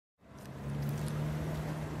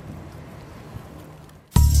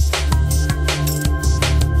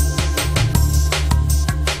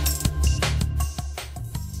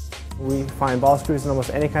find ball screws in almost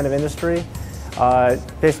any kind of industry.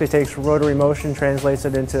 It basically takes rotary motion, translates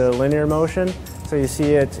it into linear motion. So you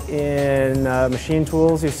see it in machine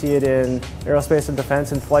tools, you see it in aerospace and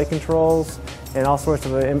defense and flight controls, and all sorts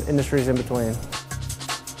of industries in between.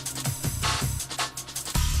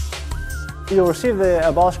 You'll receive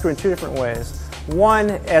the ball screw in two different ways. One,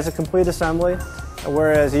 as a complete assembly,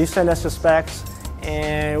 whereas you send us the specs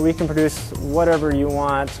and we can produce whatever you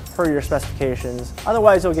want per your specifications.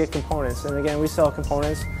 Otherwise, you'll get components. And again, we sell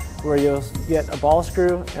components where you'll get a ball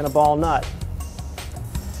screw and a ball nut.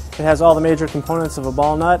 It has all the major components of a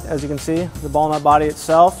ball nut, as you can see. The ball nut body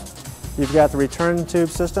itself. You've got the return tube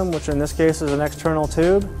system, which in this case is an external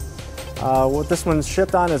tube. What this one's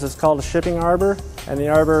shipped on is it's called a shipping arbor, and the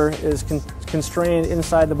arbor is constrained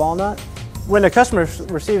inside the ball nut. When a customer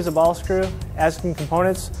receives a ball screw, as in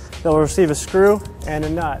components, they'll receive a screw and a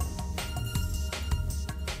nut.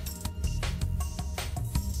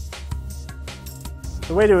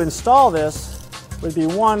 The way to install this would be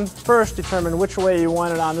first determine which way you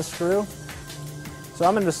want it on the screw. So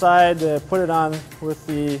I'm going to decide to put it on with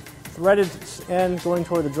the threaded end going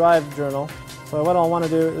toward the drive journal. So what I'll want to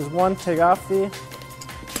do is take off the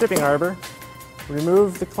shipping arbor,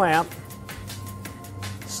 remove the clamp,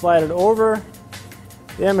 slide it over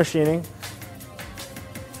the end machining,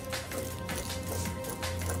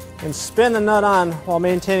 and spin the nut on while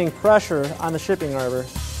maintaining pressure on the shipping arbor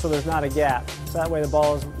so there's not a gap. So that way the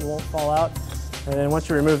balls won't fall out. And then once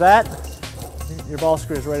you remove that, your ball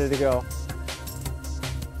screw is ready to go.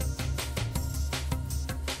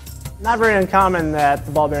 Not very uncommon that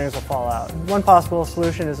the ball bearings will fall out. One possible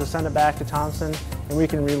solution is to send it back to Thomson and we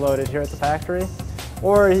can reload it here at the factory.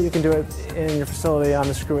 Or you can do it in your facility on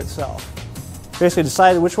the screw itself. Basically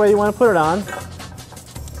decide which way you want to put it on.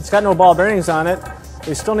 It's got no ball bearings on it.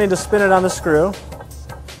 You still need to spin it on the screw.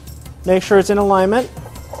 Make sure it's in alignment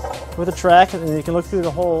with the track, and you can look through the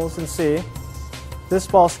holes and see. This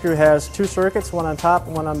ball screw has two circuits, one on top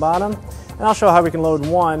and one on bottom. And I'll show how we can load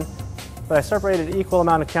one, but I separated equal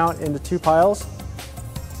amount of count into two piles.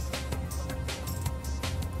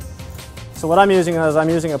 So what I'm using is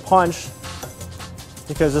a punch,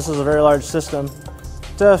 because this is a very large system,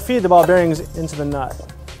 to feed the ball bearings into the nut.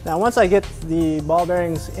 Now once I get the ball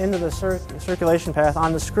bearings into the circulation path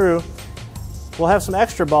on the screw, we'll have some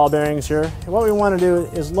extra ball bearings here. And what we want to do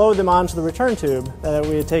is load them onto the return tube that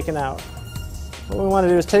we had taken out. What we want to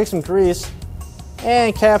do is take some grease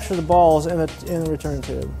and capture the balls in the return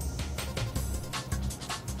tube.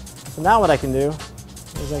 So now what I can do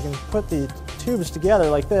is I can put the tubes together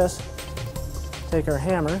like this, take our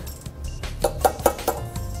hammer,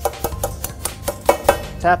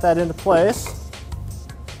 tap that into place,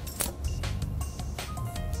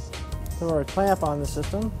 throw our clamp on the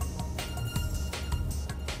system,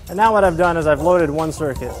 and now what I've done is I've loaded one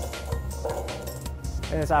circuit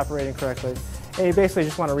and it's operating correctly. And you basically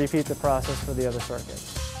just want to repeat the process for the other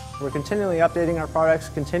circuits. We're continually updating our products,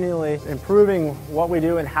 continually improving what we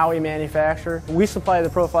do and how we manufacture. We supply the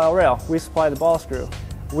profile rail, we supply the ball screw,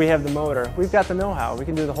 we have the motor, we've got the know-how, we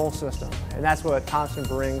can do the whole system, and that's what Thomson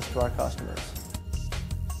brings to our customers.